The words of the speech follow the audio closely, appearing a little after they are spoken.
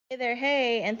Hey there,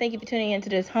 hey, and thank you for tuning into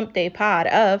this Hump Day pod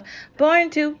of Born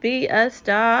to Be a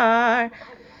Star.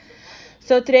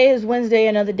 So, today is Wednesday,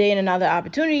 another day and another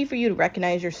opportunity for you to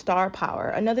recognize your star power.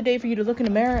 Another day for you to look in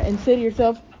the mirror and say to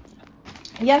yourself,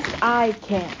 yes, I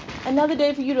can. Another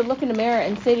day for you to look in the mirror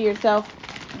and say to yourself,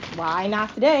 why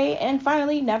not today? And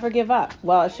finally, never give up.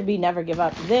 Well, it should be never give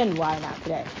up, then why not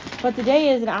today? But today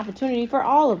is an opportunity for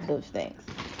all of those things.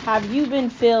 Have you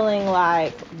been feeling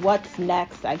like, what's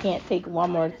next? I can't take one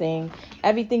more thing.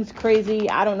 Everything's crazy.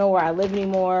 I don't know where I live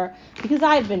anymore. Because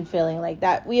I've been feeling like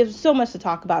that. We have so much to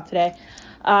talk about today.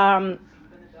 We're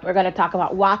going to talk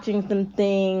about watching some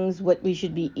things, what we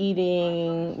should be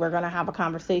eating. We're going to have a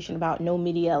conversation about no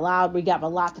media allowed. We got a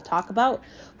lot to talk about.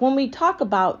 When we talk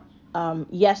about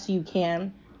yes, you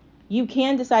can. You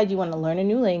can decide you want to learn a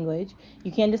new language.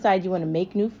 You can decide you want to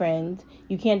make new friends.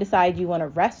 You can decide you want to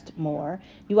rest more.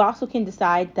 You also can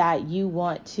decide that you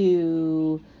want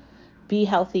to be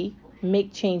healthy,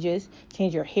 make changes,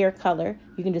 change your hair color.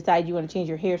 You can decide you want to change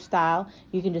your hairstyle.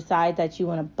 You can decide that you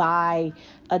want to buy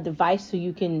a device so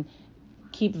you can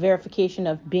keep verification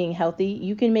of being healthy.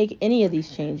 You can make any of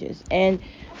these changes. And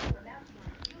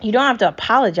you don't have to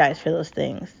apologize for those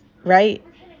things, right?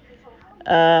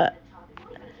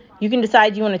 You can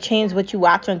decide you want to change what you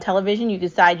watch on television. You can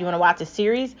decide you want to watch a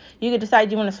series. You can decide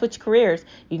you want to switch careers.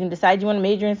 You can decide you want to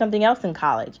major in something else in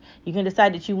college. You can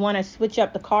decide that you want to switch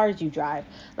up the cars you drive.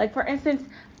 Like, for instance,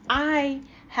 I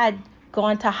had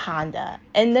gone to Honda.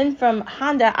 And then from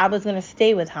Honda, I was going to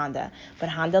stay with Honda. But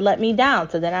Honda let me down.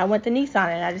 So then I went to Nissan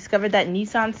and I discovered that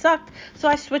Nissan sucked. So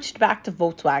I switched back to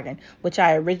Volkswagen, which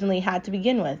I originally had to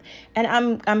begin with. And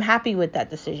I'm happy with that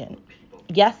decision.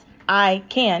 Yes, I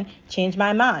can change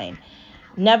my mind.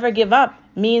 Never give up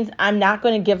means I'm not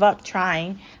going to give up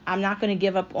trying. I'm not going to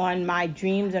give up on my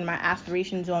dreams and my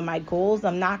aspirations, on my goals.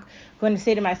 I'm not going to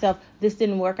say to myself, this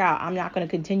didn't work out. I'm not going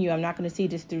to continue. I'm not going to see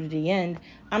this through to the end.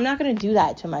 I'm not going to do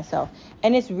that to myself.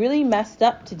 And it's really messed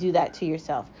up to do that to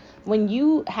yourself. When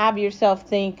you have yourself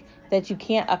think that you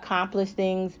can't accomplish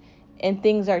things and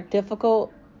things are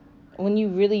difficult, when you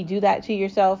really do that to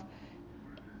yourself,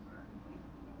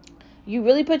 you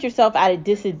really put yourself at a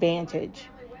disadvantage.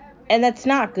 And that's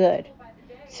not good.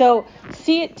 So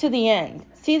see it to the end.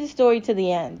 See the story to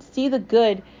the end. See the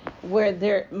good where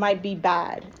there might be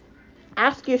bad.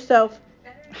 Ask yourself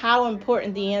how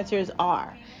important the answers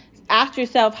are. Ask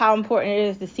yourself how important it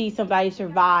is to see somebody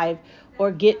survive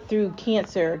or get through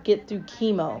cancer, get through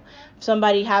chemo,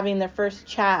 somebody having their first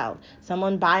child,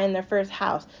 someone buying their first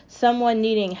house, someone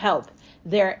needing help.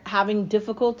 They're having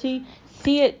difficulty.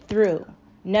 See it through.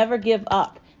 Never give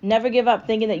up. Never give up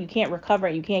thinking that you can't recover,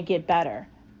 you can't get better.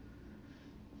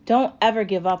 Don't ever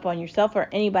give up on yourself or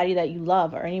anybody that you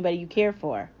love or anybody you care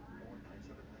for.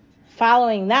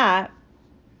 Following that,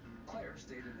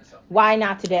 why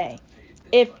not today?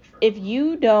 If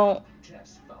you don't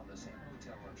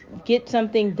get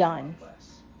something done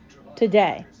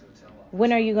today,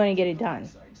 when are you going to get it done?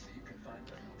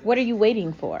 What are you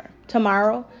waiting for?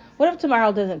 Tomorrow? What if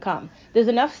tomorrow doesn't come? There's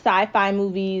enough sci-fi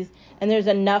movies and there's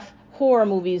enough horror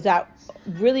movies that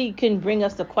really can bring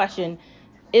us the question,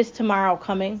 is tomorrow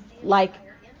coming? Like,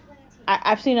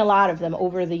 I've seen a lot of them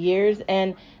over the years,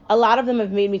 and a lot of them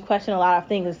have made me question a lot of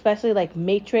things, especially like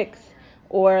Matrix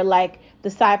or like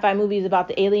the sci-fi movies about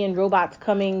the alien robots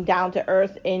coming down to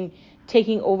Earth and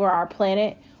taking over our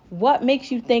planet. What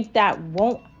makes you think that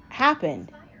won't happen?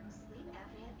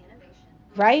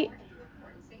 Right?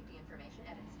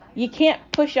 You can't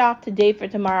push off today for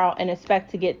tomorrow and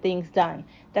expect to get things done.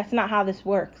 That's not how this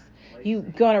works. You're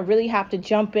going to really have to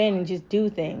jump in and just do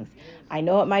things. I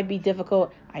know it might be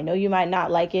difficult. I know you might not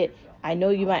like it. I know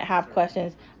you might have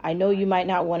questions. I know you might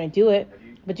not want to do it,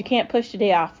 but you can't push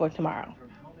today off for tomorrow.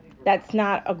 That's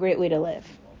not a great way to live.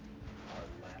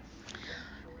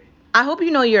 I hope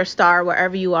you know you're a star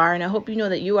wherever you are, and I hope you know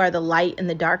that you are the light in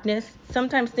the darkness.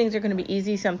 Sometimes things are going to be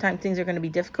easy, sometimes things are going to be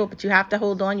difficult, but you have to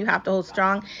hold on, you have to hold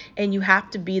strong, and you have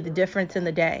to be the difference in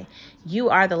the day. You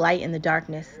are the light in the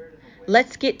darkness.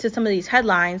 Let's get to some of these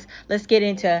headlines. Let's get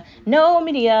into no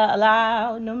media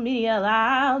allowed, no media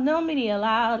allowed, no media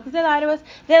allowed, because they lie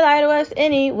to us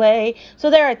anyway. So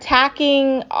they're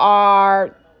attacking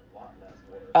our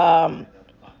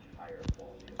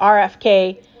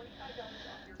RFK,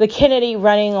 the Kennedy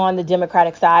running on the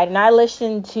Democratic side, and I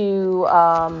listened to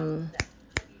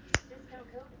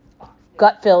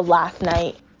Gutfeld last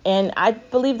night, and I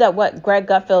believe that what Greg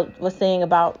Gutfeld was saying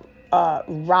about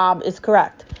Rob is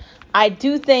correct. I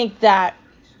do think that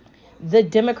the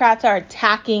Democrats are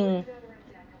attacking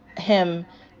him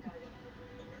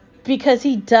because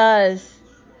he does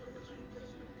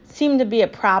seem to be a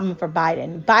problem for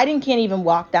Biden. Biden can't even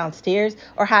walk downstairs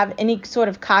or have any sort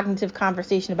of cognitive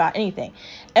conversation about anything.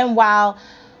 And while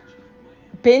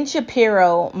Ben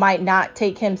Shapiro might not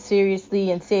take him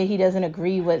seriously and say he doesn't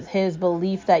agree with his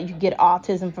belief that you get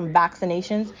autism from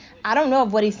vaccinations, I don't know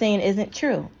if what he's saying isn't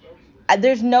true.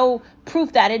 There's no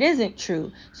proof that it isn't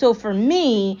true. So for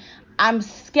me, I'm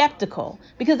skeptical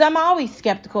because I'm always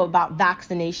skeptical about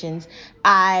vaccinations.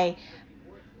 I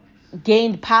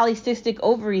gained polycystic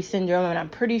ovary syndrome, and I'm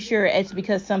pretty sure it's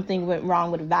because something went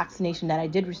wrong with a vaccination that I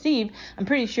did receive. I'm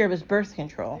pretty sure it was birth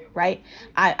control, right?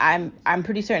 I'm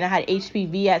pretty certain I had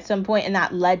HPV at some point, and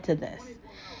that led to this.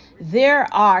 There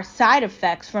are side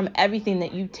effects from everything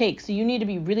that you take, so you need to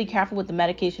be really careful with the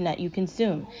medication that you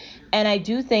consume. And I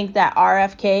do think that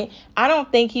RFK, I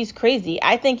don't think he's crazy.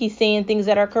 I think he's saying things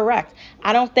that are correct.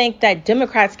 I don't think that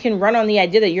Democrats can run on the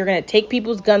idea that you're going to take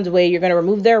people's guns away, you're going to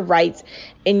remove their rights,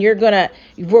 and you're going to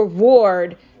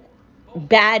reward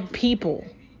bad people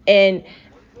and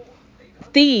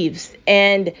thieves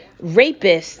and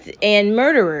rapists and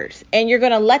murderers, and you're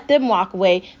going to let them walk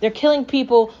away. They're killing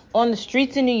people on the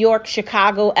streets in New York,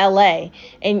 Chicago, LA,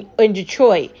 and in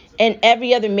Detroit, and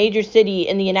every other major city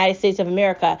in the United States of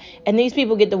America, and these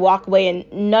people get to walk away and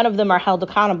none of them are held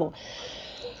accountable.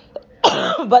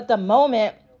 But the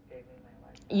moment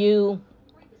you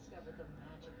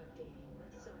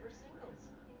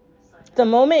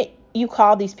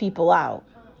call these people out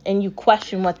and you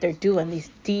question what they're doing, these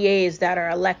DAs that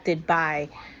are elected by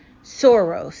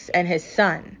Soros and his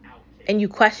son, and you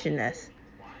question this,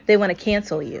 they want to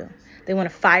cancel you. They want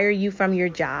to fire you from your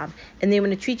job, and they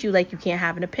want to treat you like you can't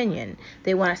have an opinion.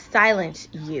 They want to silence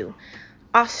you.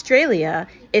 Australia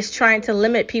is trying to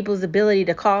limit people's ability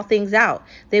to call things out.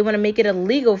 They want to make it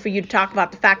illegal for you to talk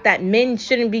about the fact that men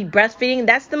shouldn't be breastfeeding.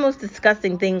 That's the most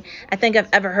disgusting thing I think I've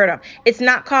ever heard of. It's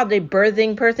not called a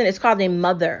birthing person. It's called a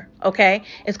mother, okay?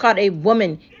 It's called a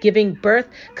woman giving birth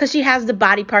because she has the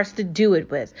body parts to do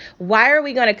it with. Why are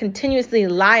we going to continuously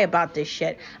lie about this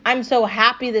shit? I'm so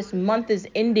happy this month is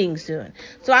ending soon,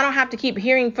 so I don't have to keep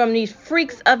hearing from these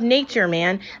freaks of nature,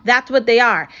 man. That's what they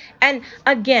are. And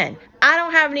again, I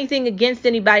don't have anything against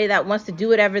anybody that wants to do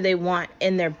whatever they want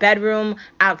in their bedroom,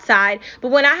 outside. But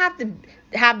when I have to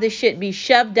have this shit be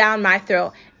shoved down my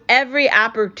throat every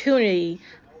opportunity,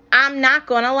 I'm not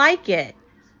going to like it,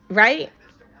 right?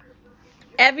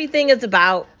 Everything is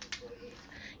about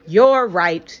your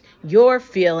rights, your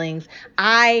feelings.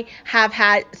 I have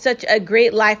had such a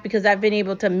great life because I've been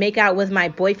able to make out with my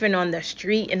boyfriend on the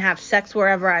street and have sex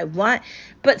wherever I want.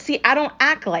 But see, I don't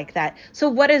act like that. So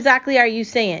what exactly are you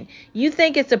saying? You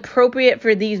think it's appropriate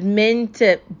for these men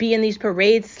to be in these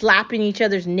parades slapping each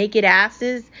other's naked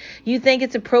asses? You think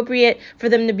it's appropriate for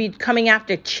them to be coming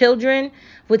after children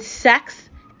with sex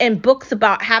and books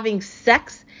about having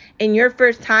sex? In your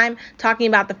first time talking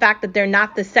about the fact that they're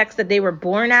not the sex that they were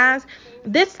born as,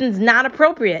 this is not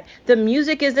appropriate. The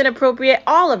music isn't appropriate.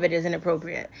 All of it isn't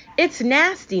appropriate. It's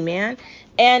nasty, man.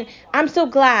 And I'm so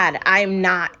glad I'm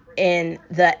not in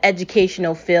the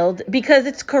educational field because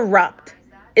it's corrupt.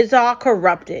 It's all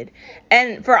corrupted.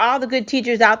 And for all the good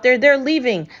teachers out there, they're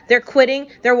leaving. They're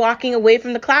quitting. They're walking away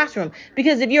from the classroom.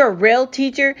 Because if you're a real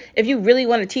teacher, if you really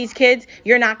want to teach kids,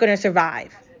 you're not going to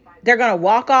survive. They're going to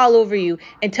walk all over you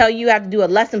and tell you have to do a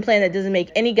lesson plan that doesn't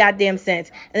make any goddamn sense.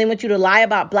 And they want you to lie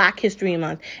about Black History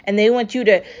Month. And they want you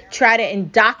to try to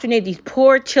indoctrinate these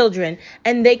poor children.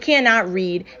 And they cannot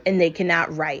read and they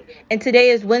cannot write. And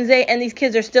today is Wednesday and these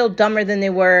kids are still dumber than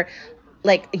they were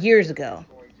like years ago.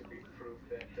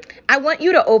 I want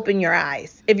you to open your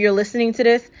eyes. If you're listening to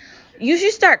this, you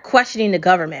should start questioning the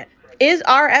government. Is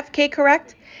RFK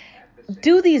correct?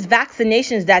 Do these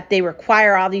vaccinations that they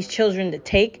require all these children to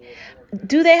take,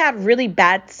 do they have really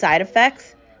bad side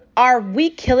effects? Are we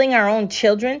killing our own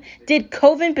children? Did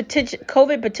COVID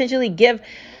potentially give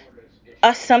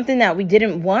us something that we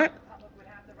didn't want?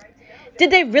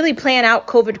 Did they really plan out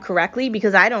COVID correctly?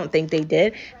 Because I don't think they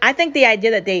did. I think the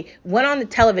idea that they went on the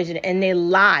television and they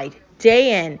lied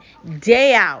day in,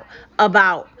 day out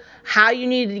about how you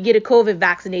needed to get a COVID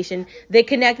vaccination, they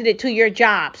connected it to your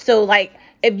job. So like,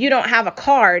 if you don't have a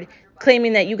card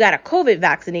claiming that you got a COVID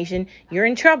vaccination, you're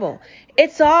in trouble.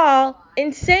 It's all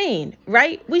insane,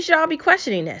 right? We should all be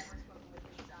questioning this.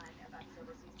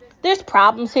 There's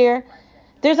problems here.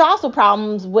 There's also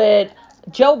problems with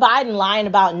Joe Biden lying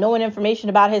about knowing information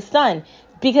about his son.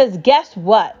 Because guess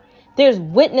what? There's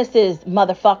witnesses,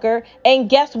 motherfucker. And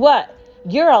guess what?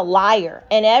 You're a liar.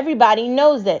 And everybody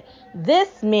knows it.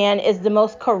 This man is the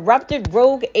most corrupted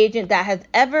rogue agent that has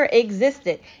ever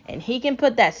existed. And he can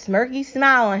put that smirky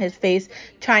smile on his face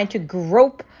trying to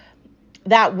grope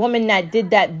that woman that did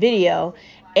that video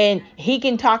and he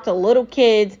can talk to little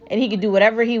kids and he can do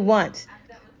whatever he wants.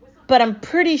 But I'm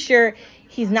pretty sure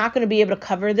he's not going to be able to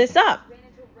cover this up.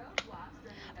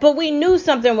 But we knew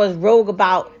something was rogue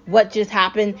about what just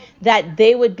happened, that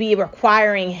they would be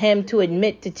requiring him to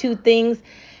admit to two things.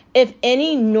 If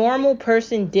any normal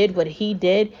person did what he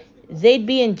did, they'd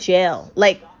be in jail,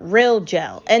 like real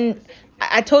jail. And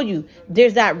I told you,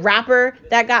 there's that rapper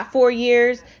that got 4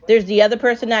 years. There's the other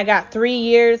person that got 3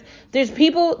 years. There's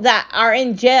people that are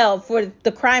in jail for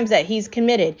the crimes that he's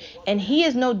committed. And he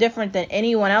is no different than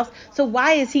anyone else. So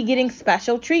why is he getting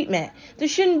special treatment? There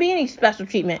shouldn't be any special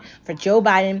treatment for Joe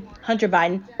Biden, Hunter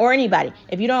Biden, or anybody.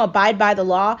 If you don't abide by the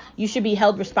law, you should be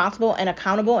held responsible and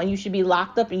accountable, and you should be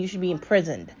locked up and you should be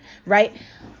imprisoned, right?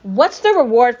 What's the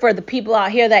reward for the people out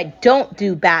here that don't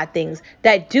do bad things,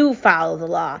 that do follow the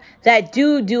law, that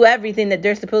do everything that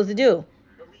they're supposed to do?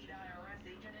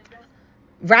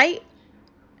 Right?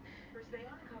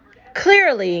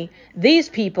 Clearly, these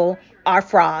people are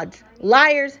frauds,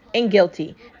 liars, and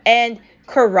guilty, and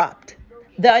corrupt.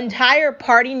 The entire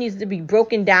party needs to be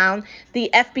broken down. The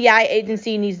FBI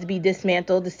agency needs to be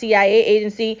dismantled. The CIA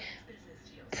agency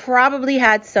probably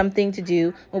had something to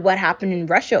do with what happened in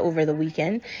Russia over the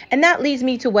weekend. And that leads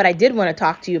me to what I did want to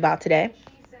talk to you about today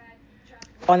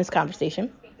on this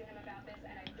conversation.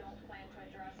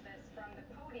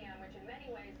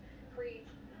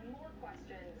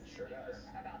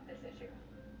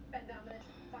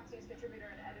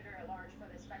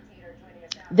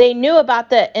 They knew about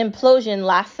the implosion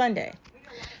last Sunday,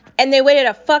 and they waited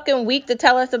a fucking week to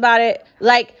tell us about it.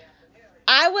 Like,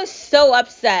 I was so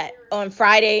upset on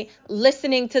Friday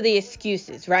listening to the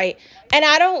excuses, right? And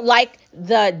I don't like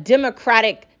the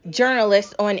Democratic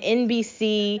journalists on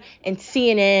NBC and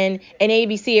CNN and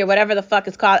ABC or whatever the fuck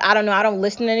it's called. I don't know. I don't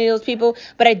listen to any of those people,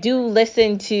 but I do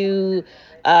listen to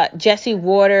Jesse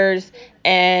Waters,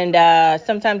 and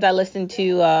sometimes I listen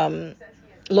to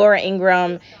Laura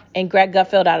Ingraham and Greg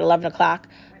Gutfeld at 11 o'clock.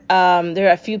 There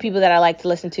are a few people that I like to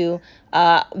listen to.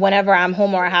 Whenever I'm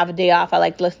home or I have a day off, I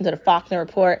like to listen to the Faulkner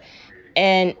Report.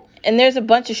 And there's a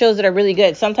bunch of shows that are really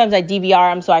good. Sometimes I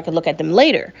DVR them so I can look at them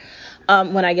later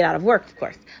when I get out of work, of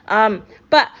course.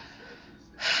 But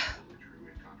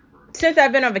since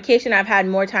I've been on vacation, I've had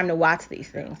more time to watch these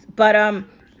things. But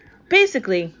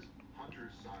basically,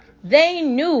 they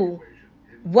knew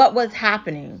what was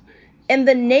happening. And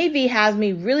the Navy has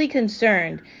me really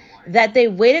concerned that they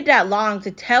waited that long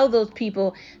to tell those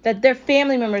people that their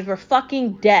family members were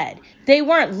fucking dead. They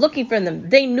weren't looking for them.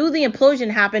 They knew the implosion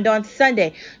happened on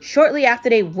Sunday, shortly after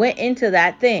they went into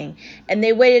that thing. And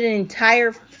they waited an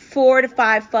entire 4 to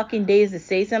 5 fucking days to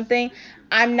say something.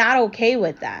 I'm not okay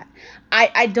with that.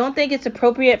 I don't think it's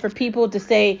appropriate for people to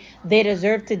say they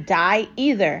deserve to die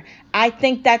either. I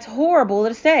think that's horrible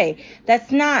to say.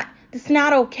 That's not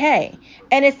okay.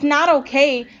 And it's not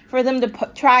okay for them to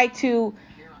try to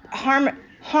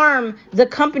harm the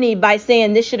company by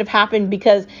saying this should have happened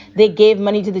because they gave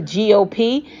money to the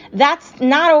GOP. That's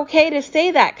not okay to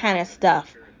say that kind of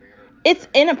stuff. It's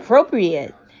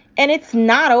inappropriate, and it's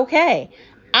not okay.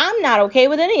 I'm not okay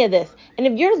with any of this. And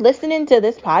if you're listening to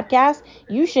this podcast,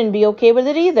 you shouldn't be okay with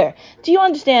it either. Do you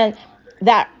understand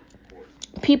that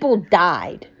people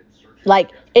died?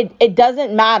 Like, it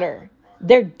doesn't matter.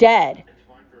 They're dead.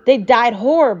 They died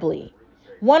horribly.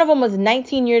 One of them was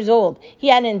 19 years old. He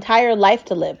had an entire life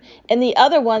to live. And the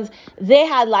other ones, they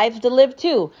had lives to live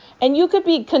too. And you could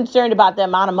be concerned about the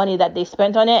amount of money that they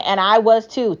spent on it. And I was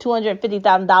too,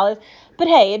 $250,000. But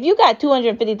hey, if you got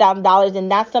 $250,000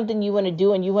 and that's something you want to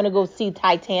do and you want to go see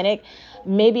Titanic,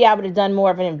 maybe I would have done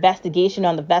more of an investigation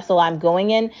on the vessel I'm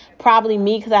going in. Probably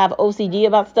me, because I have OCD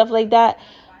about stuff like that.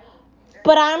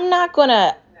 But I am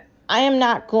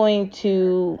not going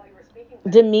to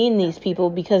demean these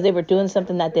people because they were doing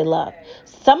something that they love.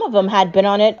 Some of them had been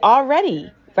on it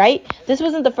already, right? This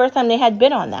wasn't the first time they had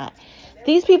been on that.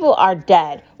 These people are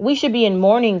dead. We should be in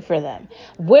mourning for them.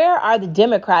 Where are the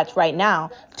Democrats right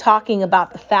now talking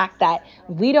about the fact that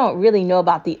we don't really know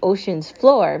about the ocean's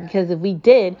floor? Because if we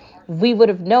did, we would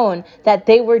have known that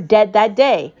they were dead that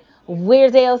day.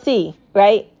 Where's ALC,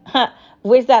 right?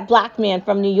 Where's that black man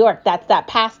from New York? That's that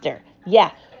pastor.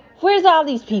 Yeah. Where's all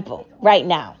these people right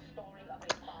now?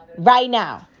 Right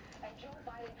now.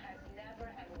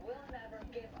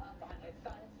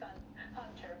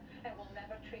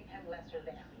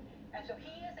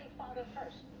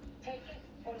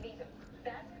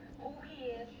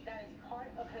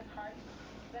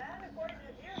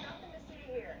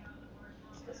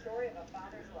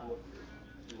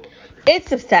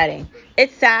 It's upsetting.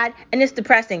 It's sad, and it's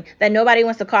depressing that nobody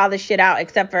wants to call this shit out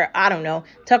except for, I don't know,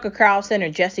 Tucker Carlson or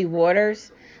Jesse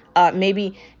Waters.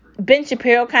 Maybe Ben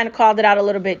Shapiro kind of called it out a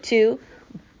little bit too,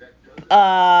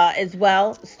 as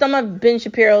well. Some of Ben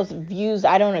Shapiro's views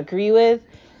I don't agree with,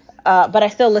 but I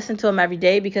still listen to him every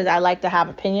day because I like to have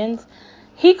opinions.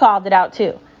 He called it out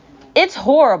too. It's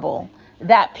horrible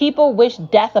that people wish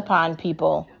death upon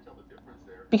people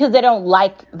because they don't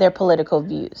like their political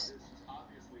views.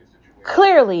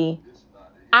 Clearly,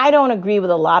 I don't agree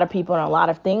with a lot of people on a lot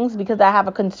of things because I have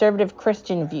a conservative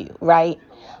Christian view, right?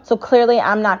 So clearly,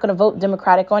 I'm not going to vote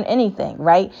Democratic on anything,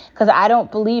 right? Because I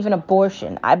don't believe in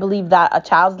abortion. I believe that a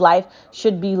child's life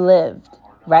should be lived,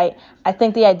 right? I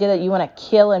think the idea that you want to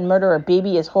kill and murder a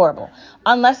baby is horrible.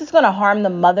 Unless it's going to harm the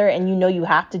mother and you know you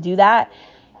have to do that,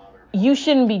 you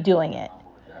shouldn't be doing it.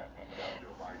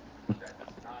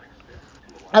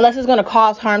 Unless it's going to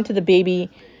cause harm to the baby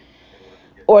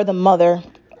or the mother.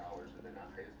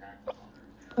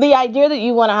 The idea that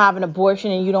you want to have an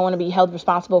abortion and you don't want to be held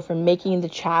responsible for making the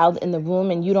child in the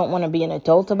womb and you don't want to be an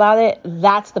adult about it,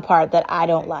 that's the part that I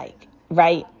don't like,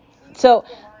 right? So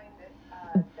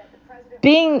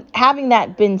having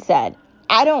that been said,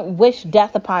 I don't wish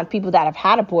death upon people that have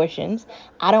had abortions.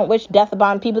 I don't wish death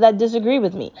upon people that disagree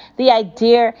with me. The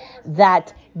idea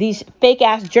that these fake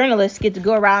ass journalists get to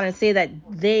go around and say that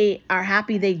they are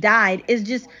happy they died is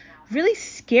just really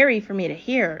scary for me to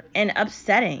hear and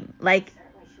upsetting. Like,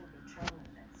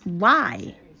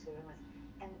 why?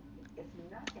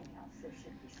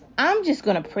 I'm just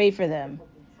going to pray for them.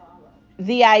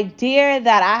 The idea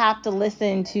that I have to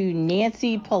listen to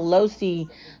Nancy Pelosi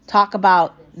talk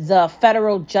about the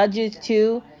federal judges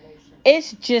too,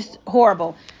 it's just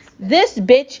horrible. This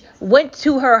bitch went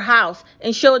to her house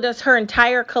and showed us her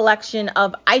entire collection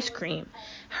of ice cream.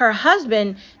 Her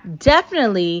husband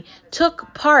definitely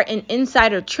took part in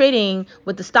insider trading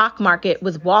with the stock market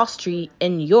with Wall Street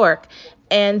in New York.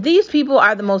 And these people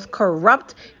are the most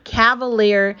corrupt,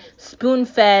 cavalier,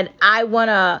 spoon-fed, I want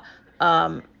to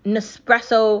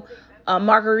Nespresso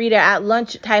margarita at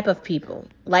lunch type of people.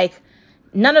 Like,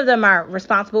 none of them are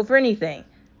responsible for anything.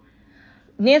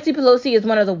 Nancy Pelosi is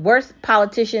one of the worst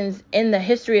politicians in the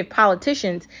history of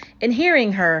politicians, and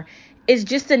hearing her is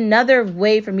just another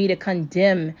way for me to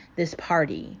condemn this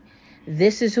party.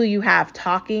 This is who you have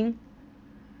talking.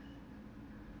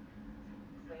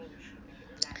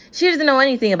 She doesn't know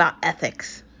anything about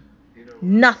ethics.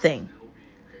 Nothing.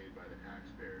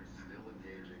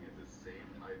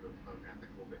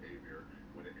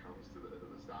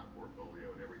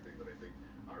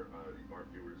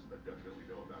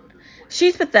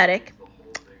 She's pathetic,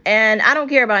 and I don't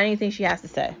care about anything she has to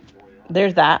say.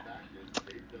 There's that.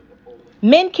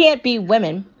 Men can't be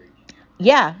women.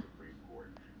 Yeah.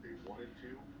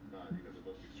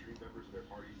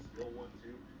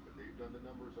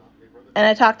 And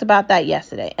I talked about that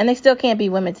yesterday. And they still can't be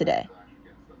women today.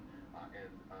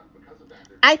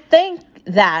 I think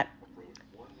that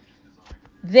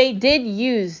they did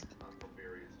use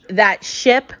that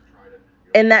ship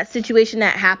in that situation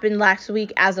that happened last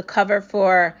week as a cover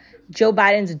for Joe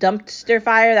Biden's dumpster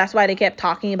fire. That's why they kept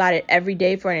talking about it every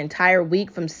day for an entire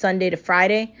week from Sunday to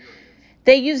Friday.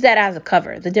 They used that as a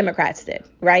cover. The Democrats did,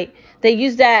 right? They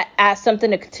used that as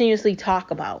something to continuously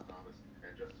talk about.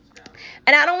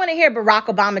 And I don't want to hear Barack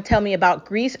Obama tell me about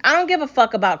Greece. I don't give a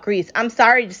fuck about Greece. I'm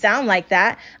sorry to sound like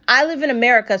that. I live in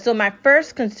America, so my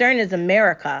first concern is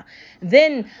America.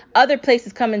 Then other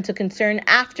places come into concern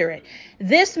after it.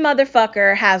 This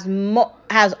motherfucker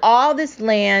has all this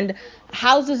land,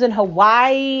 houses in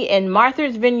Hawaii and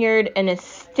Martha's Vineyard, an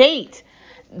estate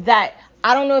that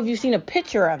I don't know if you've seen a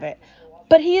picture of it,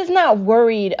 but he is not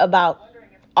worried about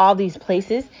all these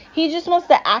places. He just wants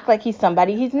to act like he's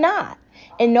somebody he's not.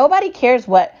 And nobody cares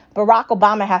what Barack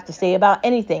Obama has to say about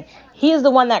anything. He is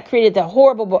the one that created the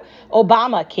horrible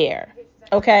Obamacare.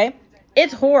 Okay?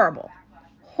 It's horrible.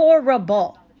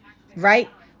 Horrible. Right?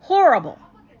 Horrible.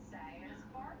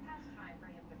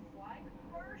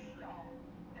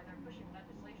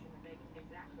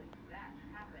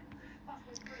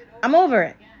 I'm over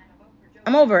it.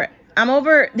 I'm over it. I'm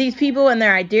over these people and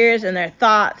their ideas and their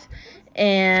thoughts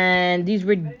and these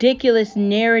ridiculous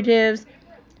narratives.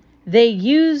 They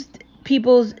used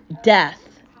people's death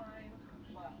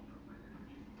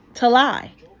to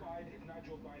lie.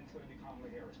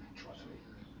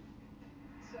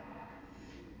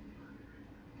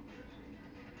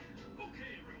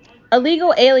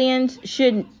 Illegal aliens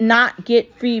should not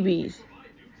get freebies.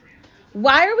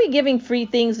 Why are we giving free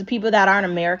things to people that aren't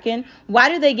American? Why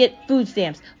do they get food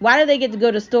stamps? Why do they get to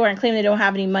go to the store and claim they don't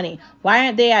have any money? Why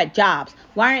aren't they at jobs?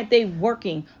 Why aren't they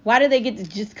working? Why do they get to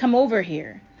just come over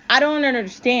here? I don't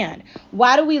understand.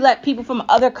 Why do we let people from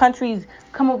other countries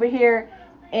come over here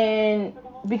and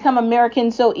become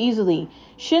Americans so easily?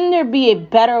 Shouldn't there be a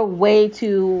better way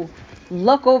to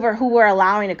look over who we're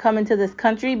allowing to come into this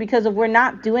country? Because if we're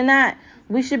not doing that,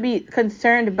 we should be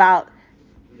concerned about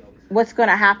what's going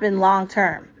to happen long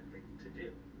term.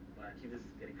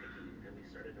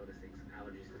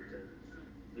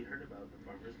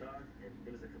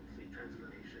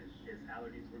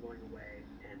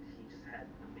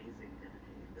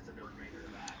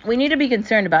 We need to be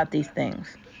concerned about these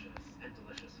things.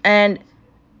 And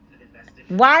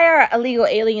why are illegal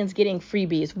aliens getting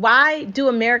freebies? Why do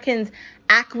Americans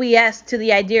acquiesce to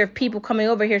the idea of people coming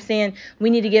over here saying we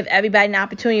need to give everybody an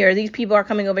opportunity, or these people are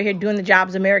coming over here doing the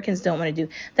jobs Americans don't want to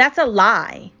do? That's a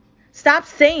lie. Stop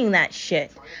saying that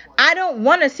shit. I don't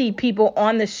want to see people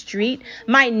on the street.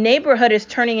 My neighborhood is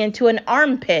turning into an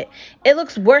armpit. It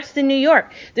looks worse than New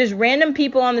York. There's random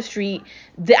people on the street.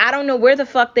 I don't know where the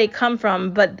fuck they come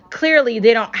from, but clearly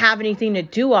they don't have anything to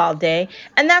do all day.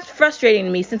 And that's frustrating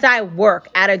to me since I work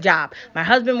at a job. My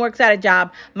husband works at a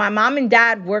job. My mom and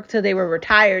dad worked till they were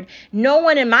retired. No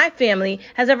one in my family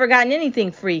has ever gotten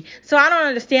anything free. So I don't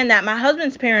understand that. My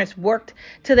husband's parents worked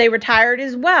till they retired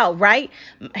as well, right?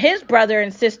 His brother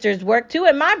and sisters work too,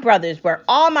 and my brothers work.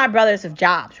 All my brothers have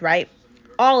jobs, right?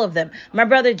 All of them. My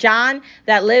brother John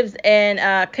that lives in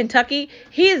Kentucky,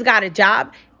 he's got a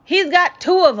job. He's got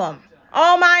two of them.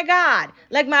 Oh my God.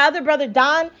 Like my other brother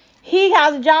Don, he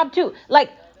has a job too.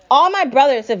 Like all my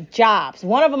brothers have jobs.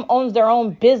 One of them owns their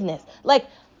own business. Like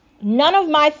none of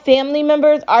my family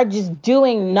members are just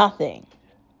doing nothing.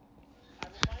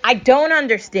 I don't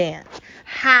understand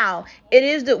how it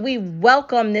is that we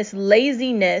welcome this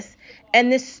laziness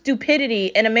and this stupidity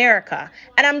in America.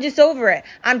 And I'm just over it.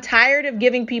 I'm tired of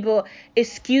giving people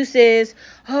excuses.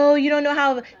 Oh, you don't know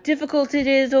how difficult it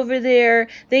is over there.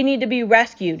 They need to be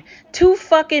rescued. Too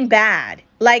fucking bad.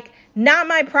 Like, not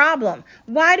my problem.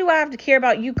 Why do I have to care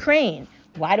about Ukraine?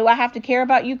 Why do I have to care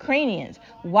about Ukrainians?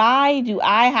 Why do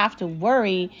I have to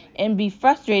worry and be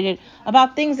frustrated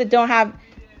about things that don't have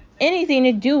anything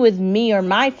to do with me or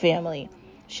my family?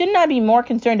 Shouldn't I be more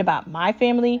concerned about my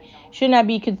family? Shouldn't I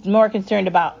be more concerned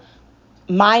about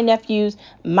my nephews,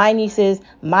 my nieces,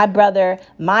 my brother,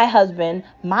 my husband,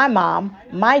 my mom,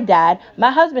 my dad,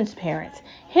 my husband's parents,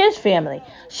 his family?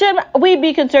 Should we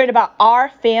be concerned about our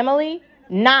family,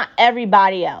 not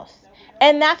everybody else?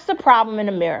 And that's the problem in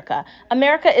America.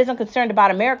 America isn't concerned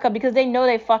about America because they know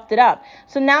they fucked it up.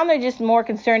 So now they're just more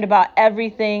concerned about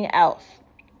everything else.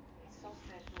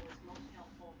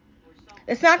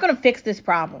 It's not going to fix this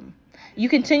problem. You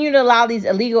continue to allow these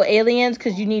illegal aliens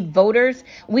because you need voters.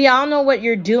 We all know what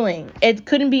you're doing. It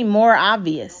couldn't be more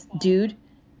obvious, dude.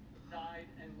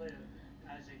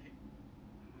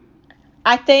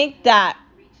 I think that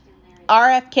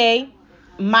RFK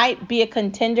might be a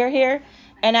contender here,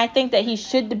 and I think that he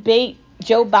should debate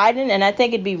Joe Biden, and I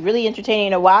think it'd be really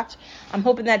entertaining to watch. I'm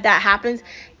hoping that that happens.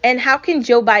 And how can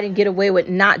Joe Biden get away with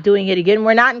not doing it again?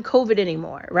 We're not in COVID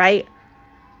anymore, right?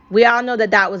 We all know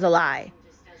that that was a lie.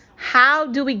 How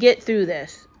do we get through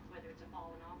this?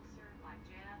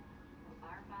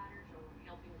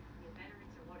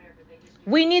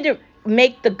 We need to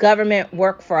make the government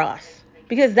work for us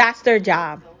because that's their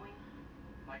job.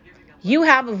 You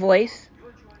have a voice.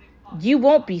 You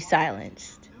won't be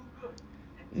silenced.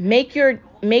 Make your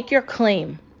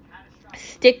claim.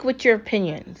 Stick with your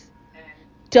opinions.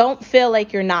 Don't feel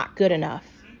like you're not good enough.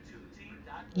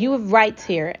 You have rights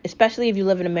here, especially if you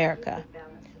live in America.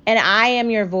 And I am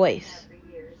your voice.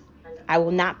 I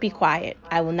will not be quiet.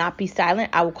 I will not be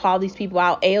silent. I will call these people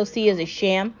out. AOC is a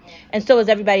sham, and so is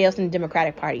everybody else in the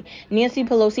Democratic Party. Nancy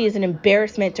Pelosi is an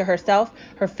embarrassment to herself,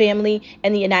 her family,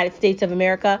 and the United States of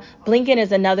America. Blinken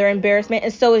is another embarrassment,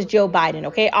 and so is Joe Biden,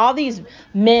 okay? All these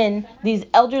men, these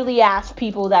elderly ass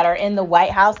people that are in the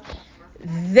White House,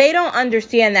 they don't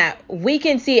understand that we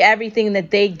can see everything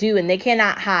that they do and they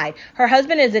cannot hide. Her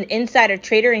husband is an insider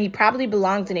trader and he probably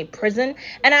belongs in a prison.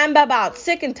 And I'm about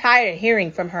sick and tired of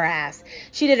hearing from her ass.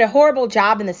 She did a horrible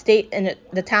job in the state and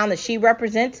the town that she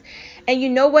represents. And you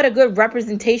know what a good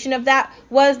representation of that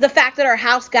was? The fact that her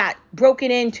house got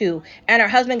broken into and her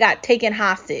husband got taken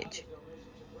hostage.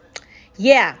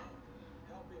 Yeah.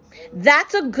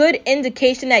 That's a good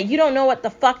indication that you don't know what the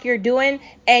fuck you're doing,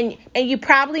 and you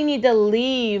probably need to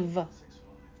leave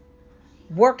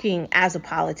working as a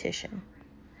politician.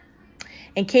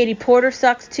 And Katie Porter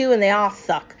sucks too, and they all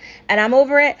suck. And I'm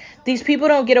over it. These people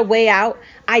don't get a way out.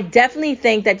 I definitely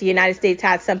think that the United States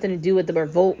had something to do with the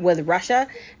revolt with Russia.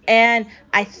 And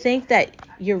I think that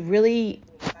you're really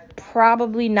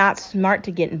probably not smart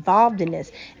to get involved in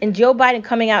this. And Joe Biden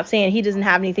coming out saying he doesn't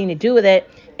have anything to do with it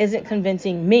isn't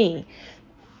convincing me.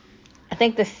 I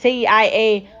think the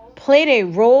CIA played a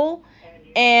role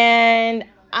And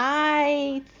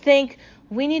I think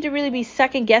we need to really be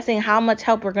second guessing how much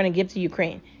help we're going to give to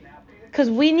Ukraine. Because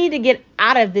we need to get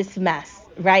out of this mess,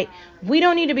 right? We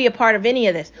don't need to be a part of any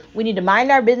of this. We need to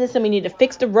mind our business and we need to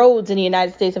fix the roads in the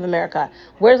United States of America.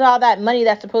 Where's all that money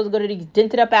that's supposed to go to these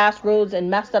dented up ass roads and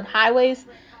messed up highways?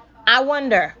 I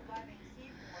wonder.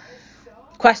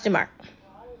 Question mark.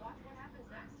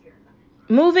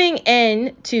 Moving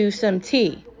into some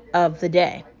tea of the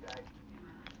day.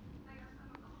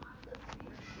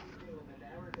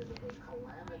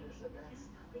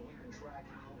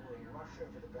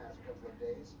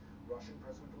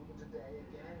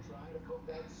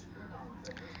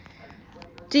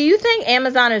 Do you think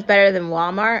Amazon is better than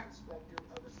Walmart?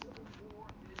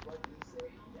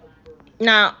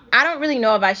 Now, I don't really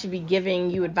know if I should be giving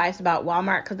you advice about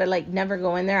Walmart because I never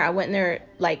go in there. I went in there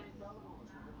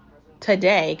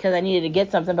today because I needed to get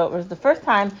something, but it was the first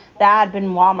time that I'd been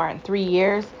in Walmart in 3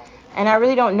 years. And I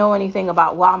really don't know anything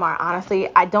about Walmart, honestly.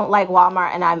 I don't like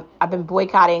Walmart, and I've been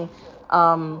boycotting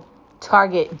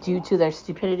Target due to their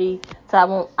stupidity.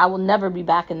 So I will never be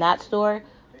back in that store.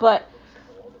 But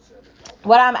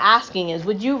what I'm asking is,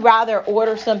 would you rather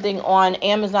order something on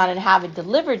Amazon and have it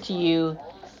delivered to you,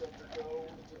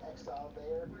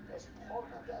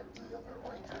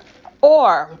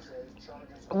 or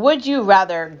would you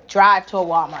rather drive to a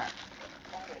Walmart?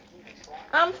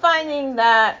 I'm finding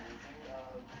that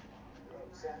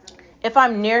if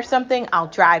I'm near something, I'll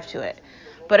drive to it.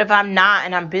 But if I'm not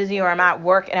and I'm busy or I'm at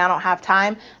work and I don't have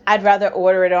time, I'd rather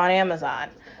order it on Amazon.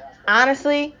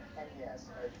 Honestly,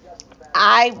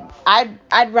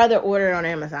 I'd rather order it on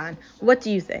Amazon. What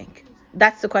do you think?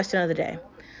 That's the question of the day.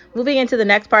 Moving into the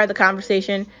next part of the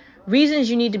conversation, reasons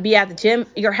you need to be at the gym: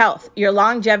 your health, your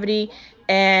longevity,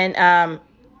 and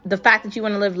the fact that you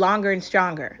want to live longer and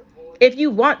stronger. If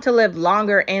you want to live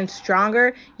longer and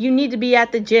stronger, you need to be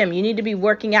at the gym. You need to be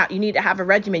working out. You need to have a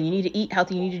regimen. You need to eat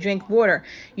healthy. You need to drink water.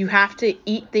 You have to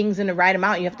eat things in the right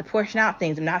amount. You have to portion out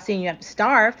things. I'm not saying you have to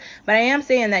starve, but I am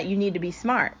saying that you need to be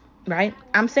smart, right?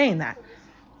 I'm saying that.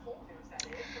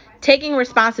 Taking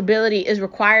responsibility is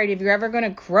required if you're ever going to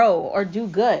grow or do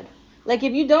good. Like,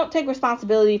 if you don't take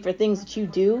responsibility for things that you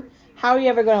do, how are you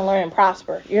ever going to learn and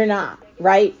prosper? You're not,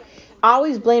 right?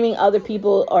 Always blaming other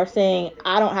people or saying,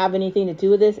 I don't have anything to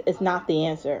do with this, is not the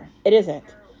answer. It isn't.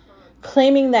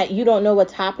 Claiming that you don't know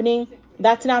what's happening,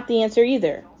 that's not the answer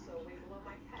either.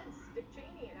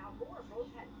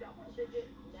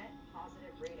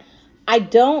 I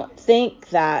don't think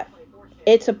that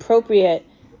it's appropriate.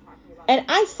 And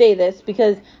I say this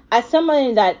because, as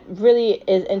somebody that really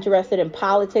is interested in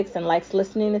politics and likes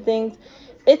listening to things,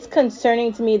 it's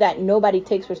concerning to me that nobody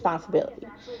takes responsibility.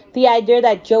 The idea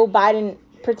that Joe Biden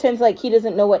pretends like he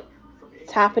doesn't know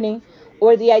what's happening,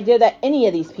 or the idea that any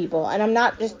of these people, and I'm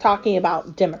not just talking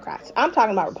about Democrats, I'm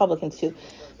talking about Republicans too.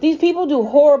 These people do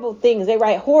horrible things. They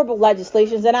write horrible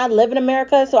legislations, and I live in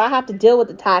America, so I have to deal with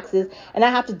the taxes, and I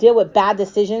have to deal with bad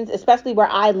decisions, especially where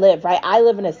I live, right? I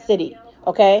live in a city,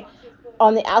 okay?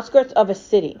 On the outskirts of a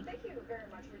city.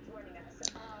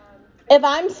 If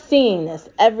I'm seeing this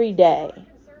every day,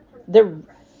 the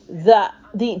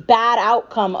the bad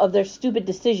outcome of their stupid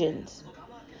decisions,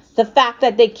 the fact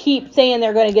that they keep saying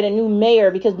they're going to get a new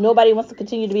mayor because nobody wants to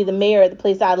continue to be the mayor of the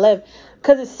place I live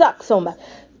because it sucks so much,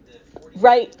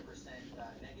 right?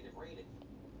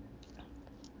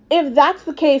 If that's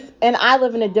the case and I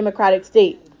live in a democratic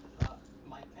state,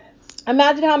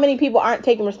 imagine how many people aren't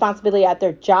taking responsibility at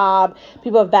their job.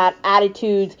 People have bad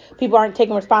attitudes. People aren't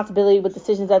taking responsibility with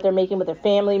decisions that they're making with their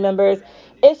family members.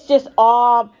 It's just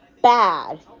all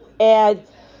bad. And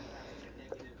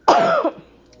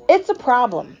it's a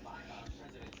problem.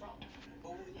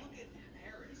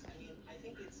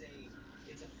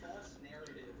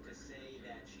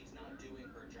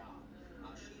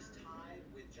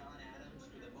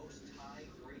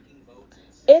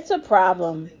 It's a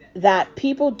problem that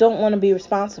people don't want to be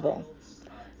responsible.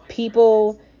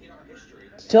 People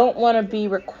don't want to be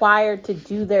required to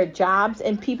do their jobs,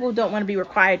 and people don't want to be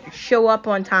required to show up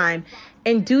on time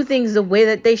and do things the way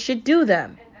that they should do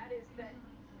them.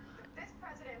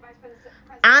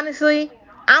 Honestly,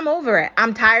 I'm over it.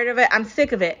 I'm tired of it. I'm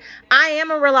sick of it. I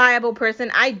am a reliable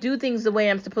person. I do things the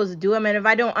way I'm supposed to do them. And if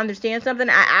I don't understand something,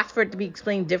 I ask for it to be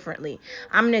explained differently.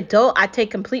 I'm an adult. I take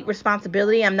complete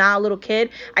responsibility. I'm not a little kid.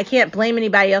 I can't blame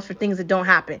anybody else for things that don't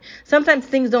happen. Sometimes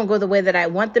things don't go the way that I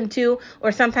want them to,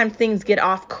 or sometimes things get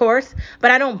off course,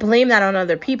 but I don't blame that on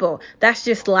other people. That's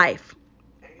just life.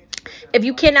 If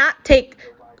you cannot take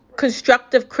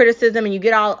constructive criticism and you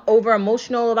get all over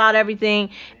emotional about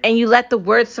everything and you let the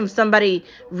words from somebody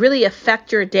really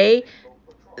affect your day,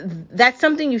 that's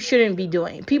something you shouldn't be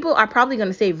doing. People are probably going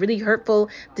to say really hurtful,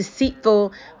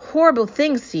 deceitful, horrible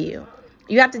things to you.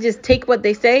 You have to just take what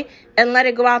they say and let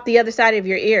it go out the other side of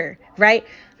your ear, right?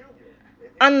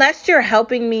 Unless you're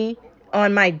helping me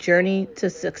on my journey to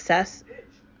success,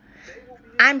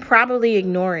 I'm probably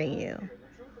ignoring you.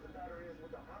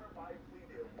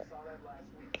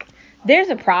 There's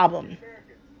a problem.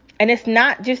 And it's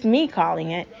not just me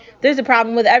calling it. There's a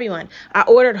problem with everyone. I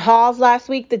ordered Halls last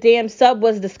week. The damn sub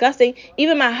was disgusting.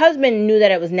 Even my husband knew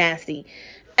that it was nasty.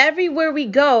 Everywhere we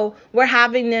go, we're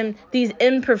having these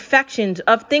imperfections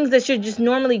of things that should just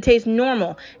normally taste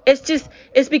normal.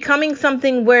 It's becoming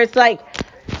something where it's like,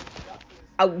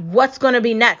 what's going to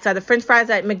be next? Are the French fries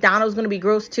at McDonald's going to be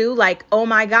gross too? Like, oh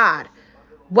my God,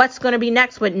 what's going to be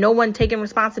next with no one taking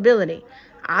responsibility?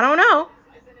 I don't know.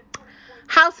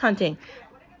 House hunting.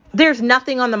 There's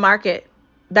nothing on the market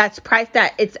that's priced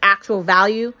at its actual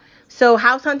value. So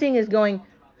house hunting is going.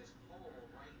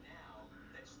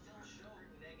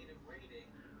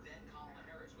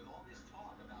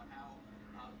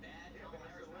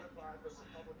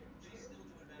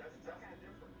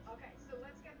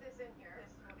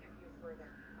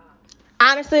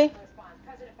 Honestly,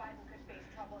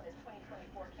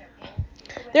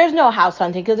 there's no house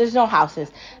hunting because there's no houses.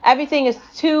 Everything is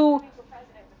too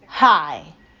high.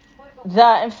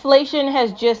 The inflation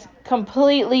has just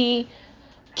completely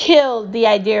killed the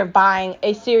idea of buying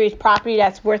a serious property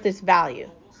that's worth its value.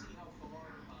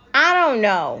 I don't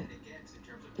know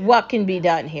what can be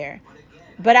done here,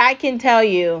 but I can tell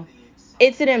you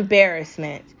it's an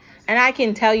embarrassment. And I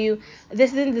can tell you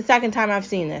this isn't the second time I've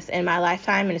seen this in my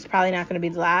lifetime, and it's probably not going to be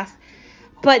the last.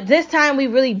 But this time we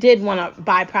really did want to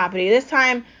buy property. This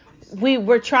time we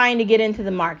were trying to get into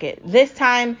the market. This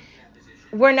time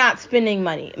we're not spending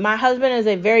money. My husband is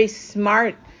a very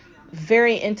smart,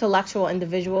 very intellectual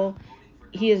individual.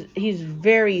 He's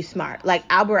very smart, like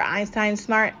Albert Einstein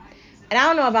smart. And I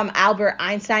don't know if I'm Albert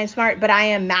Einstein smart, but I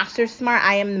am master smart.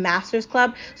 I am the Masters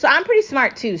Club. So I'm pretty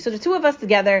smart too. So the two of us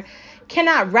together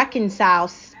cannot reconcile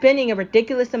spending a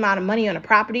ridiculous amount of money on a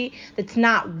property that's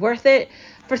not worth it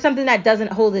for something that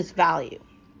doesn't hold its value.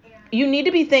 You need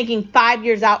to be thinking 5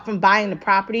 years out from buying the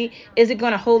property. Is it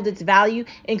going to hold its value?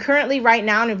 And currently right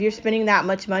now, and if you're spending that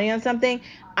much money on something,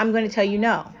 I'm going to tell you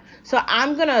no. So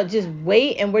I'm going to just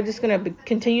wait, and we're just going to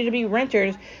continue to be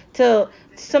renters till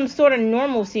some sort of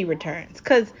normalcy returns.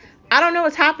 Because I don't know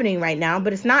what's happening right now,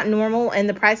 but it's not normal, and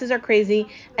the prices are crazy,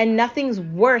 and nothing's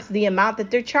worth the amount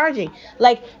that they're charging.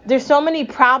 Like, there's so many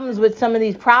problems with some of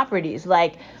these properties,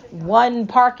 like one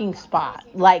parking spot,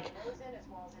 like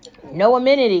no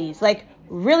amenities, like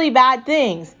really bad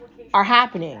things are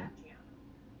happening.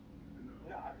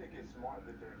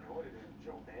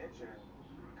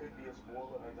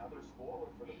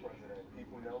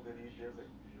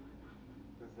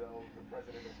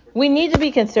 We need to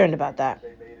be concerned about that.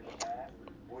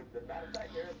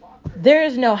 There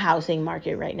is no housing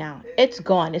market right now. It's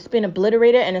gone. It's been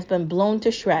obliterated and it's been blown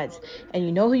to shreds. And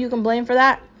you know who you can blame for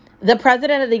that? The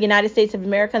president of the United States of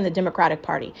America and the Democratic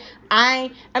Party.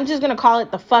 I'm just going to call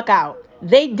it the fuck out.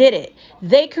 They did it.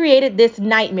 They created this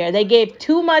nightmare. They gave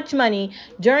too much money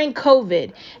during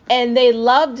COVID, and they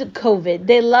loved COVID.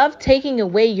 They loved taking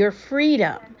away your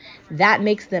freedom. That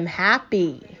makes them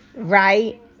happy,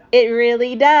 right? It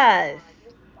really does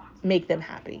make them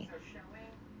happy.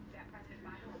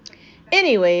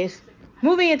 Anyways,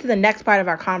 moving into the next part of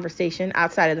our conversation,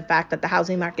 outside of the fact that the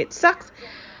housing market sucks,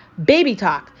 baby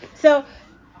talk. So,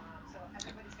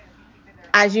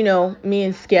 as you know, me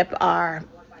and Skip are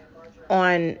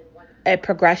on a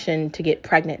progression to get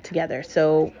pregnant together.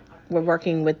 So, we're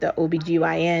working with the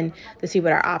OBGYN to see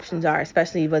what our options are,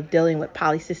 especially with dealing with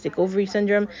polycystic ovary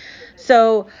syndrome.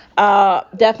 So,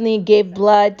 definitely gave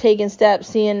blood, taking steps,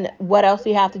 seeing what else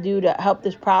we have to do to help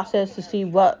this process to see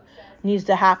what needs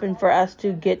to happen for us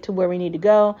to get to where we need to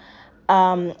go.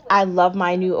 I love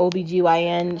my new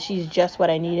OBGYN. She's just what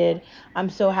I needed. I'm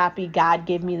so happy God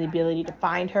gave me the ability to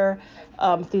find her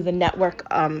through the network,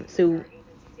 through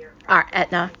our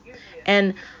Aetna.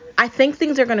 And I think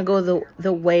things are going to go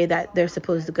the way that they're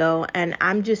supposed to go. And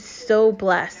I'm just so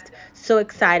blessed, so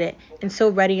excited, and so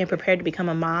ready and prepared to become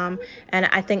a mom. And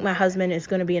I think my husband is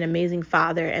going to be an amazing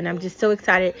father. And I'm just so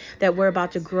excited that we're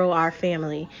about to grow our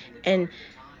family. And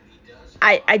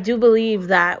I do believe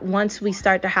that once we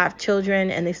start to have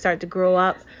children and they start to grow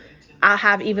up, I'll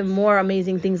have even more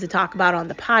amazing things to talk about on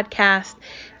the podcast.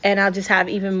 And I'll just have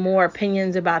even more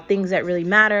opinions about things that really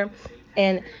matter.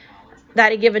 And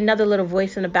that'll give another little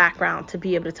voice in the background to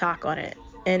be able to talk on it.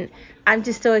 And I'm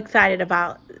just so excited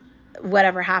about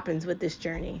whatever happens with this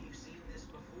journey.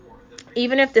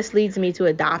 Even if this leads me to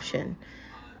adoption,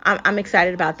 I'm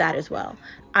excited about that as well.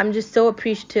 I'm just so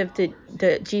appreciative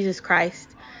to Jesus Christ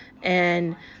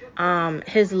and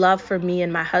his love for me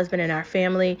and my husband and our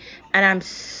family. And I'm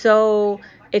so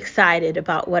excited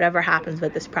about whatever happens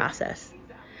with this process.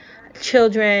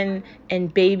 Children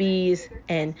and babies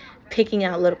and picking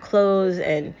out little clothes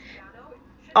and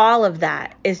all of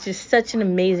that is just such an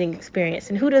amazing experience.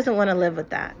 And who doesn't want to live with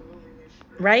that?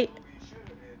 Right?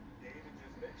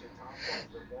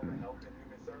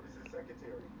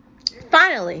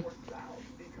 Finally,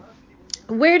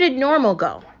 where did normal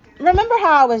go? Remember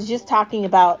how I was just talking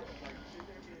about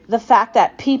the fact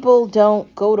that people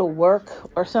don't go to work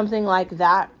or something like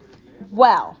that?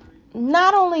 Well,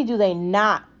 not only do they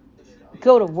not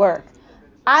go to work,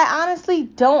 I honestly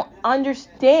don't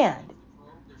understand.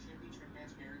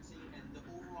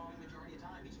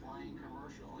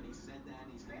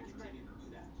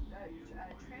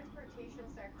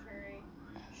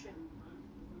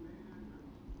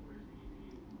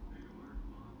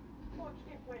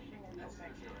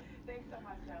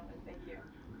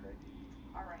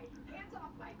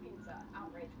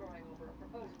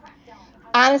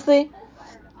 Honestly,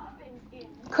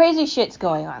 crazy shit's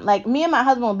going on. Like, me and my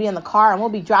husband will be in the car and we'll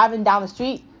be driving down the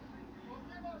street.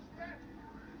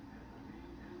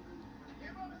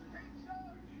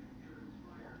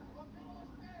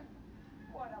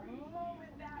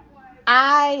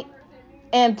 I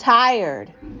am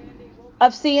tired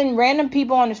of seeing random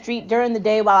people on the street during the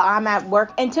day while I'm at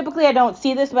work. And typically I don't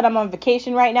see this, but I'm on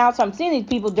vacation right now. So I'm seeing these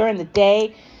people during the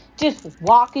day just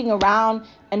walking around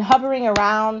and hovering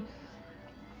around,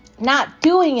 not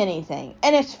doing anything.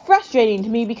 And it's frustrating to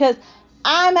me because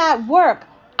I'm at work.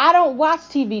 I don't watch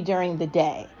TV during the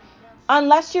day.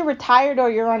 Unless you're retired or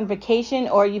you're on vacation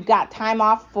or you've got time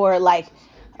off for like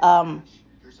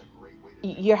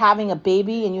you're having a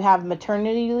baby and you have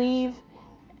maternity leave,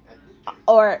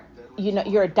 or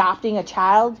you're adopting a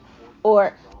child,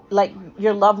 or like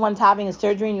your loved one's having a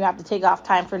surgery and you have to take off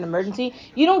time for an emergency,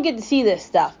 you don't get to see this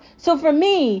stuff. So for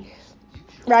me,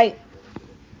 right,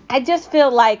 I just feel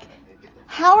like,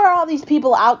 how are all these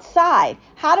people outside?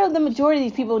 How do the majority of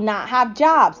these people not have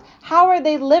jobs? How are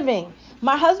they living?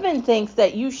 My husband thinks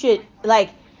that you should, like,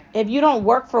 if you don't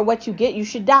work for what you get, you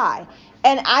should die.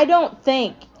 And I don't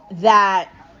think that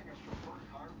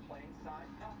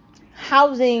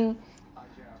housing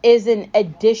is an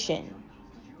addition.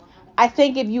 I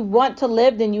think if you want to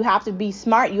live, then you have to be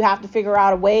smart. You have to figure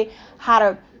out a way how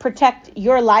to protect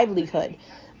your livelihood.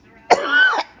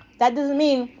 That doesn't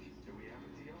mean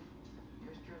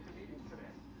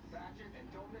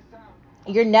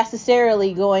you're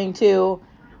necessarily going to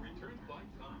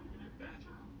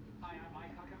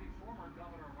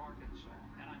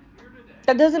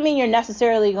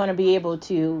be able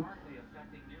to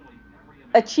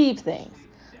achieve things.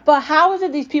 But how is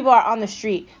it these people are on the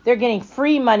street? They're getting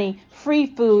free money, free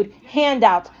food,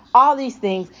 handouts, all these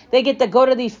things. They get to go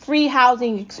to these free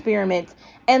housing experiments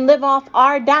and live off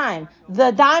our dime.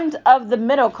 The dimes of the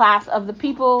middle class, of the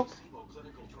people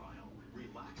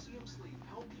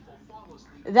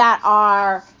that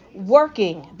are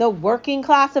working. The working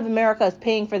class of America is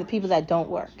paying for the people that don't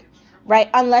work.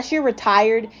 Right? Unless you're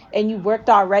retired and you worked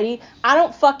already, I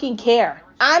don't fucking care.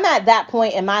 I'm at that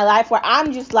point in my life where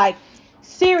I'm just like,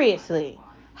 seriously,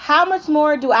 how much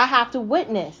more do I have to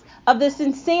witness of this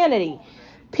insanity?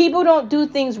 People don't do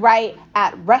things right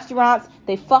at restaurants.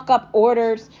 They fuck up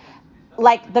orders.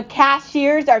 Like, the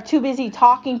cashiers are too busy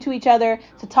talking to each other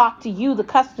to talk to you, the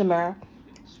customer.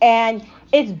 And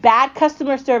it's bad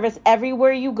customer service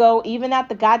everywhere you go, even at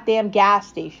the goddamn gas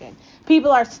station.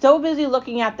 People are so busy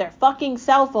looking at their fucking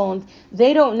cell phones,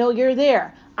 they don't know you're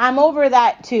there. I'm over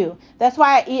that too. That's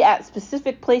why I eat at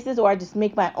specific places, or I just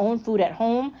make my own food at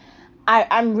home.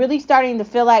 I'm really starting to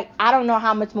feel like I don't know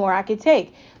how much more I could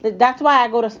take. That's why I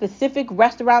go to specific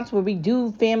restaurants where we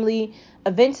do family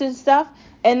events and stuff.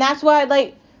 And that's why,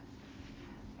 like,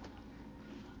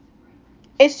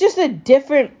 it's just a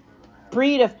different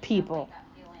breed of people.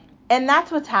 And that's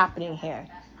what's happening here.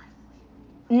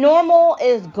 Normal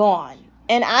is gone.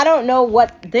 And I don't know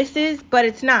what this is, but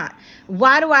it's not.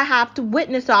 Why do I have to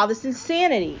witness all this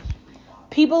insanity?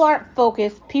 People aren't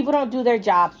focused. People don't do their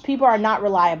jobs. People are not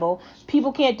reliable.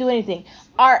 People can't do anything.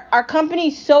 Are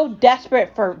companies so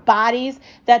desperate for bodies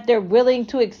that they're willing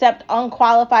to accept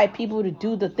unqualified people to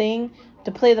do the thing,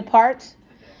 to play the parts?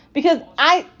 Because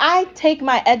I take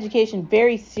my education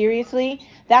very seriously.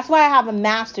 That's why I have a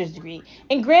master's degree.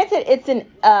 And granted, it's in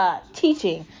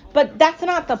teaching, but that's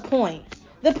not the point.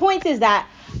 The point is that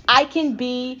I can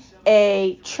be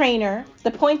a trainer.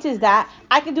 The point is that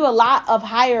I can do a lot of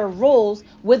higher roles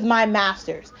with my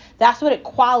master's. That's what it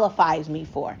qualifies me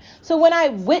for. So when I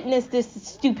witness this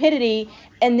stupidity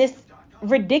and this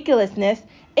ridiculousness,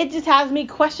 it just has me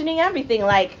questioning everything.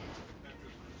 Like,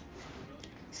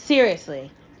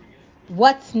 seriously,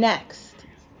 what's next?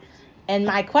 And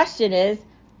my question is,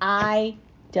 I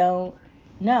don't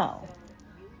know.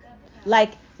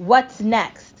 Like, what's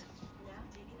next?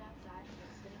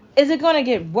 Is it going to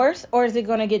get worse or is it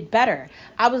going to get better?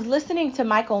 I was listening to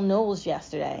Michael Knowles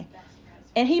yesterday,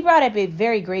 and he brought up a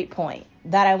very great point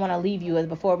that I want to leave you with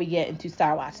before we get into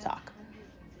Star Watch talk.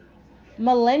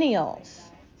 Millennials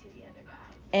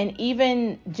and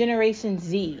even Generation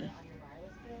Z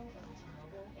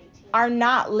are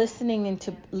not listening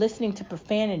to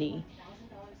profanity.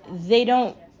 They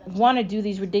don't want to do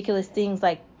these ridiculous things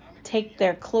like take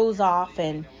their clothes off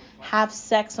and have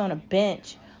sex on a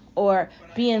bench or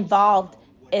be involved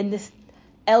in this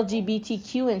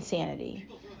LGBTQ insanity.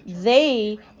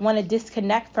 They want to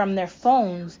disconnect from their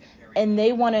phones and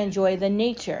they want to enjoy the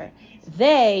nature.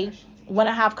 They want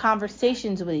to have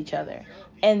conversations with each other,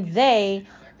 and they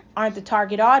aren't the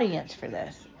target audience for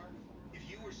this.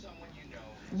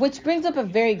 Which brings up a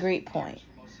very great point.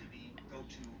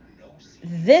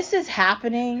 This is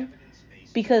happening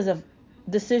because of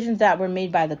decisions that were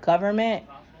made by the government.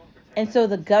 And so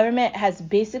the government has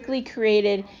basically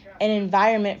created an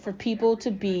environment for people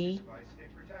to be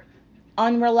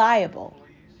unreliable,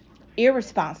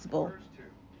 irresponsible,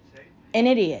 and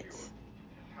idiots.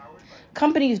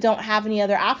 Companies don't have any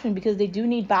other option because they do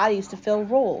need bodies to fill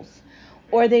roles.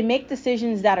 Or they make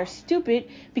decisions that are stupid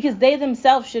because they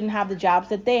themselves shouldn't have the jobs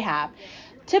that they have.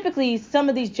 Typically, some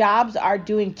of these jobs are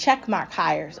doing checkmark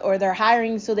hires, or they're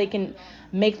hiring so they can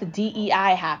make the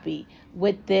DEI happy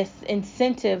with this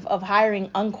incentive of hiring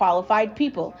unqualified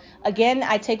people. Again,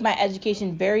 I take my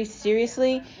education very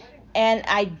seriously, and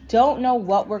I don't know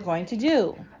what we're going to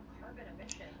do.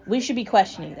 We should be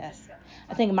questioning this.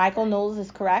 I think Michael Knowles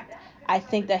is correct. I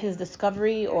think that his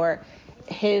discovery or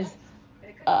his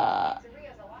uh,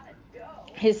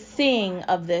 his seeing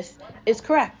of this is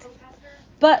correct.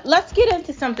 But let's get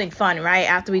into something fun, right?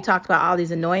 After we talked about all these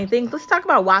annoying things, let's talk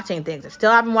about watching things. I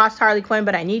still haven't watched Harley Quinn,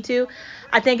 but I need to.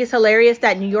 I think it's hilarious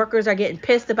that New Yorkers are getting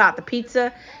pissed about the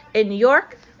pizza in New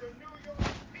York.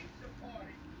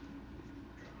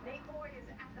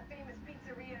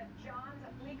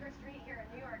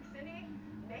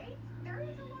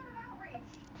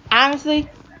 Honestly,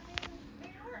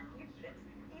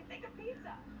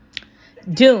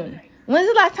 Dune. When's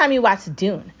the last time you watched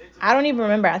Dune? I don't even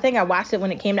remember. I think I watched it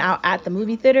when it came out at the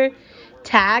movie theater.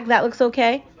 Tag, that looks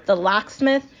okay. The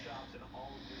Locksmith.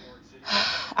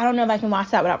 I don't know if I can watch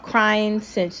that without crying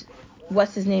since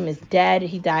what's his name is dead.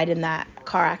 He died in that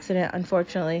car accident,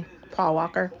 unfortunately. Paul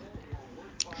Walker.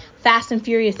 Fast and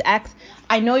Furious X.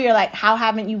 I know you're like, how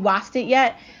haven't you watched it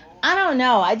yet? I don't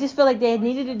know. I just feel like they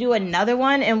needed to do another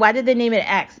one. And why did they name it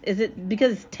X? Is it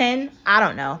because it's 10? I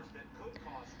don't know.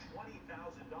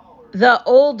 The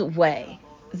Old Way.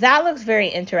 That looks very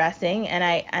interesting, and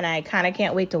I kind of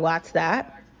can't wait to watch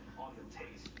that.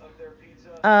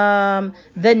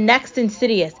 The next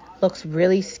Insidious looks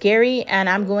really scary, and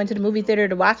I'm going to the movie theater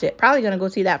to watch it. Probably gonna go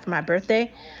see that for my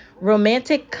birthday.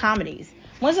 Romantic comedies.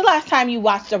 When's the last time you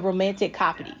watched a romantic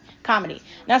comedy?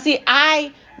 Now, see,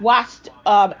 I watched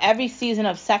every season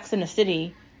of Sex and the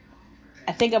City.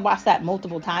 I think I've watched that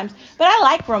multiple times. But I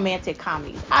like romantic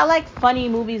comedies. I like funny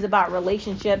movies about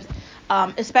relationships,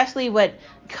 especially with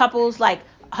couples like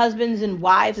husbands and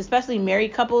wives, especially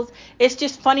married couples. It's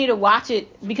just funny to watch it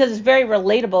because it's very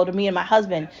relatable to me and my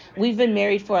husband. We've been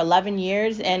married for 11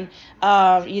 years, and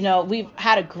we've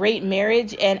had a great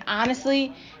marriage. And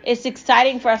honestly, it's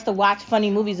exciting for us to watch funny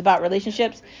movies about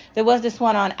relationships. There was this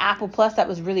one on Apple Plus that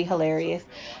was really hilarious.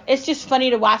 It's just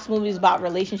funny to watch movies about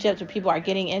relationships where people are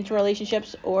getting into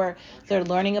relationships or they're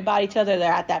learning about each other.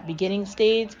 They're at that beginning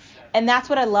stage. And that's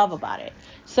what I love about it.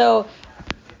 So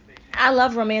I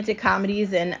love romantic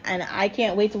comedies, and I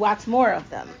can't wait to watch more of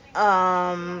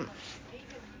them.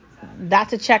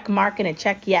 That's a check mark and a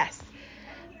check yes.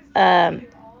 Um,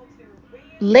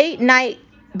 Late Night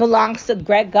belongs to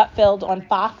Greg Gutfeld on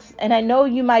Fox. And I know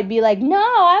you might be like, no,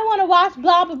 I want to watch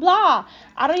blah, blah, blah.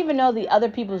 I don't even know the other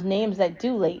people's names that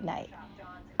do Late Night.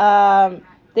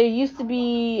 There used to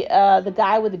be the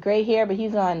guy with the gray hair, but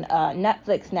he's on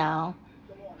Netflix now.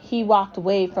 He walked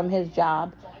away from his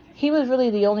job. He was really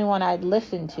the only one I'd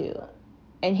listened to.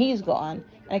 And he's gone.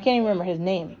 And I can't even remember his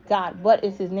name. God, what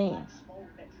is his name?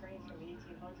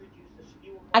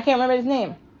 I can't remember his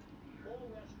name.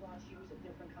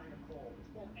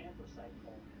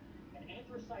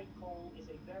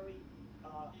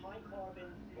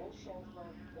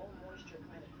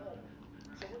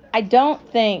 I don't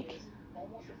think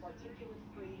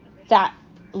that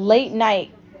late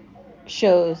night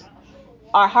shows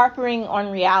are harping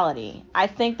on reality. I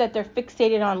think that they're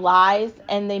fixated on lies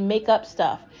and they make up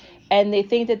stuff and they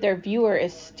think that their viewer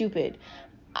is stupid.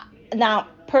 Now,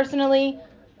 personally,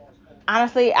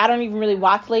 honestly, I don't even really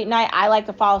watch late night. I like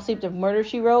to fall asleep to Murder,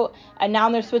 She Wrote, and now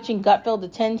they're switching Gutfeld to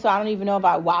 10, so I don't even know if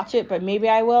I watch it, but maybe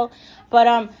I will. But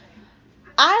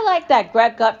I like that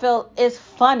Greg Gutfeld is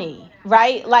funny,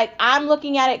 right? Like, I'm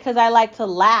looking at it because I like to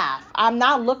laugh. I'm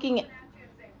not looking at...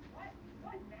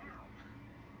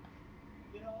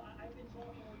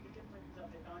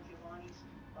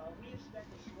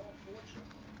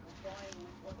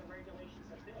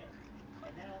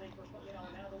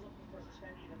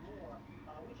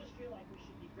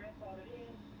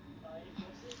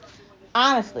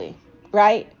 Honestly,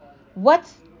 right?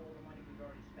 What's...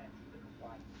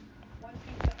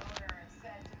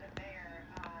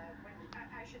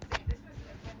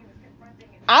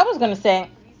 I was going to say,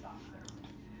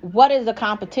 what is the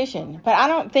competition? But I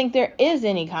don't think there is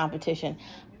any competition.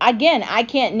 Again, I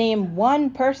can't name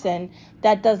one person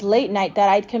that does late night that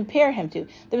I'd compare him to.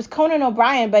 There was Conan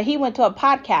O'Brien, but he went to a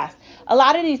podcast. A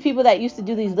lot of these people that used to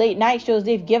do these late night shows,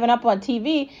 they've given up on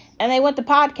TV and they went to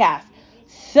podcasts.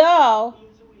 So,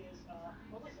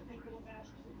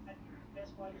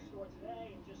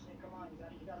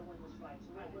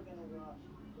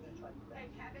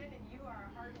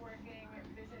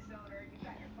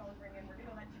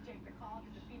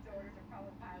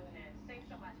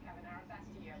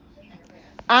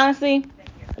 honestly,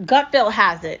 Gutfeld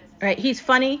has it, right? He's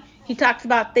funny. He talks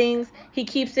about things. He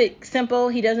keeps it simple.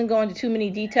 He doesn't go into too many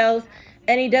details.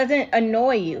 And he doesn't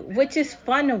annoy you, which is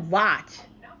fun to watch.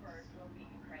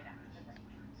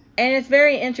 And it's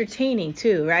very entertaining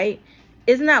too, right?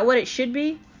 Isn't that what it should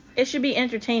be? It should be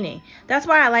entertaining. That's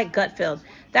why I like Gutfeld.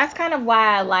 That's kind of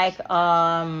why I like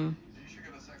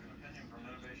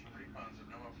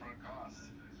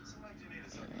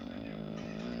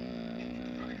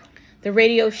the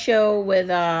radio show with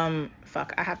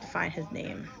fuck, I have to find his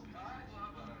name.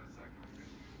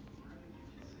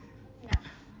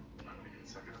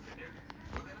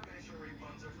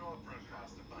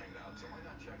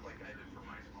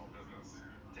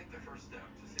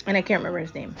 And I can't remember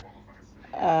his name.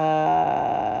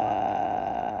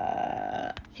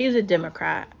 He's a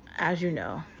Democrat, as you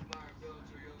know.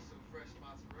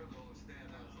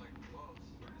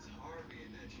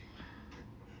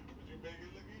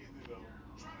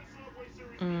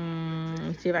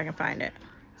 Let's see if I can find it.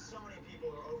 So many people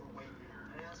are overweight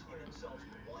and asking themselves,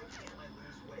 why can't I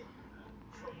lose weight?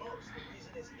 For most, the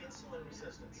reason is insulin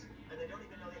resistance, and they don't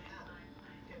even know they have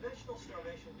it. Conventional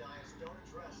starvation diets don't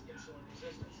address insulin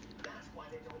resistance. That's why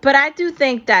they don't. But I do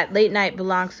think that late night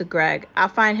belongs to Greg. I'll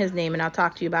find his name and I'll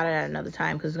talk to you about it at another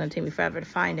time because it's going to take me forever to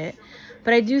find it.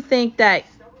 But I do think that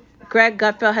Greg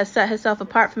Gutfeld has set himself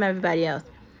apart from everybody else.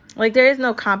 Like, there is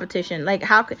no competition. Like,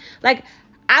 how could... Like,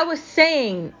 I was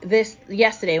saying this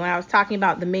yesterday when I was talking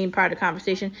about the main part of the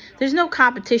conversation. There's no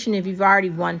competition if you've already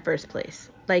won first place.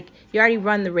 Like, you already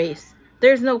run the race.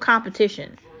 There's no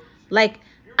competition. Like,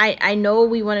 I know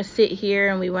we want to sit here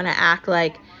and we want to act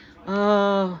like,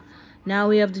 oh, now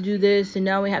we have to do this and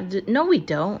now we have to... No, we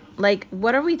don't. Like,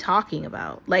 what are we talking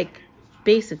about? Like,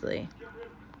 basically.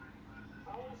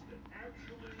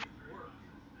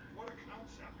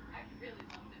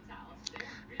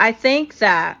 I think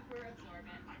that,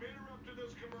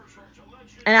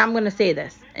 and I'm going to say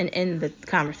this and end the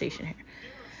conversation here.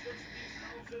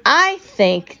 I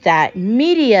think that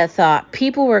media thought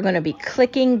people were going to be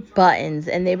clicking buttons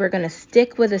and they were going to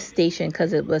stick with a station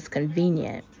because it was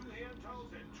convenient.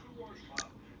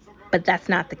 But that's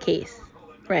not the case,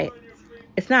 right?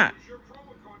 It's not.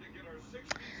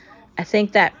 I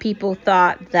think that people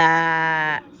thought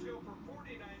that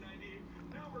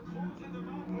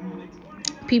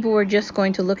people were just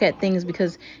going to look at things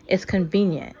because it's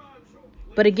convenient.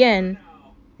 But again,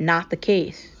 not the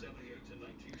case.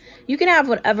 You can have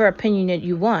whatever opinion that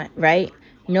you want, right?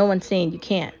 No one's saying you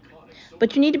can't.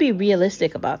 But you need to be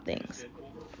realistic about things,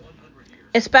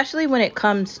 especially when it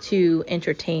comes to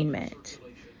entertainment.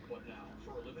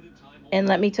 And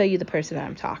let me tell you the person that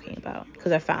I'm talking about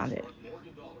because I found it.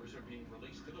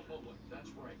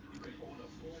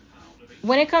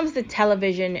 When it comes to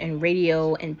television and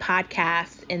radio and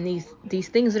podcasts and these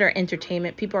things that are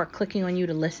entertainment, people are clicking on you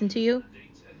to listen to you.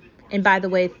 And by the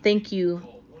way, thank you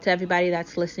to everybody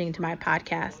that's listening to my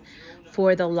podcast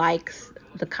for the likes,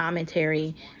 the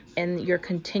commentary, and your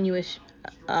continuous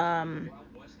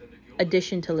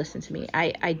addition to listen to me.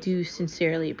 I do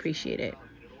sincerely appreciate it.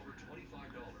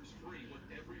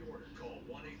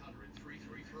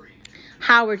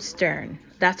 Howard Stern.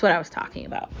 That's what I was talking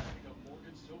about.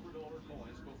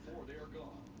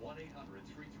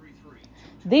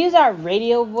 These are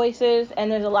radio voices,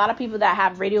 and there's a lot of people that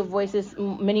have radio voices.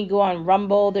 Many go on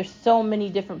Rumble. There's so many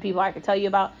different people I could tell you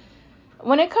about.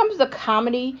 When it comes to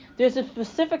comedy, there's a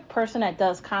specific person that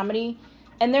does comedy,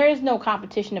 and there is no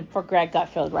competition for Greg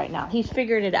Gutfeld right now. He's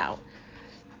figured it out.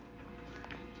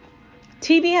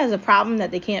 TV has a problem that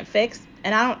they can't fix,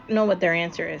 and I don't know what their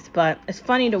answer is, but it's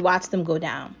funny to watch them go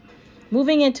down.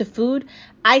 Moving into food,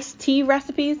 iced tea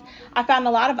recipes. I found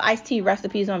a lot of iced tea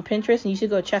recipes on Pinterest, and you should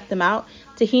go check them out.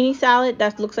 Tahini salad,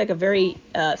 that looks like a very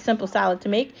simple salad to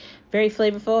make. Very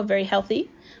flavorful, very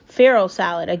healthy. Farro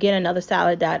salad, again, another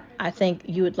salad that I think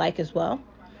you would like as well.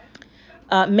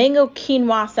 Mango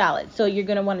quinoa salad. So you're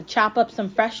going to want to chop up some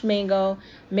fresh mango,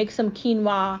 make some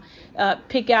quinoa,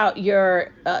 pick out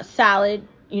your salad.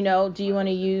 You know, do you want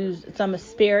to use some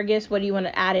asparagus? What do you want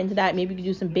to add into that? Maybe you could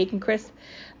do some bacon crisp.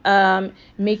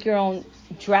 Make your own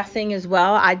dressing as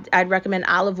well. I'd recommend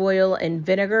olive oil and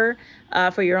vinegar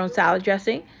for your own salad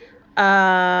dressing.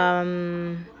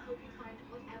 No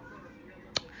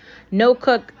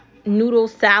cook noodle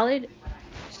salad.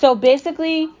 So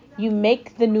basically, you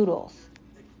make the noodles,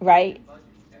 right?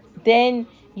 Then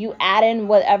you add in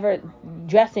whatever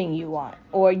dressing you want,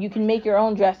 or you can make your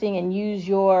own dressing and use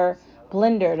your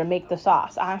blender to make the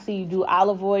sauce. Honestly, you do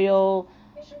olive oil,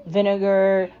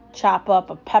 vinegar, chop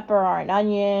up a pepper or an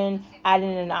onion, add in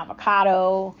an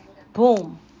avocado,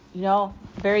 boom. You know,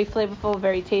 very flavorful,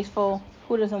 very tasteful.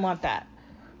 Who doesn't want that?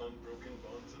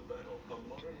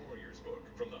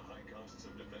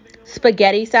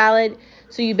 Spaghetti salad.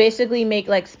 So you basically make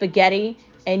like spaghetti,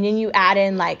 and then you add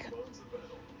in like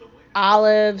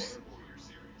olives.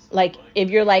 Like if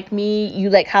you're like me, you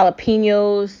like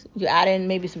jalapenos. You add in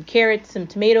maybe some carrots, some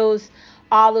tomatoes,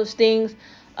 all those things.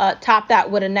 Top that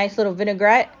with a nice little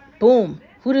vinaigrette. Boom.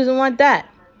 Who doesn't want that?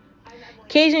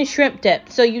 Cajun shrimp dip.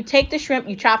 So you take the shrimp,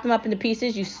 you chop them up into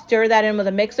pieces, you stir that in with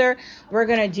a mixer. We're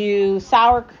going to do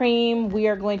sour cream. We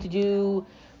are going to do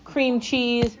cream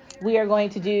cheese. We are going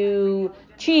to do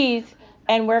cheese.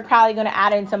 And we're probably going to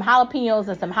add in some jalapenos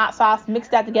and some hot sauce. Mix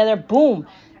that together. Boom.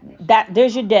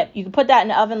 There's your dip. You can put that in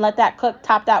the oven, let that cook,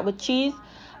 top that with cheese.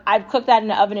 I've cooked that in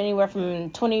the oven anywhere from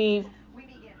 20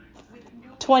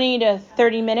 to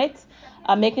 30 minutes.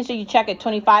 Making sure you check at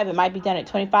 25. It might be done at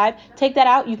 25. Take that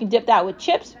out. You can dip that with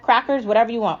chips, crackers,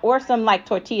 whatever you want, or some like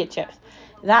tortilla chips.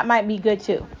 That might be good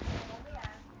too.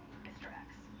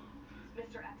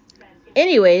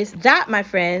 Anyways, that, my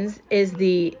friends, is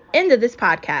the end of this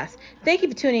podcast. Thank you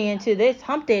for tuning into this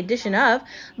Hump Day edition of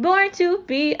Born to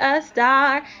Be a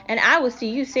Star. And I will see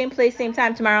you same place, same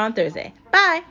time tomorrow on Thursday. Bye.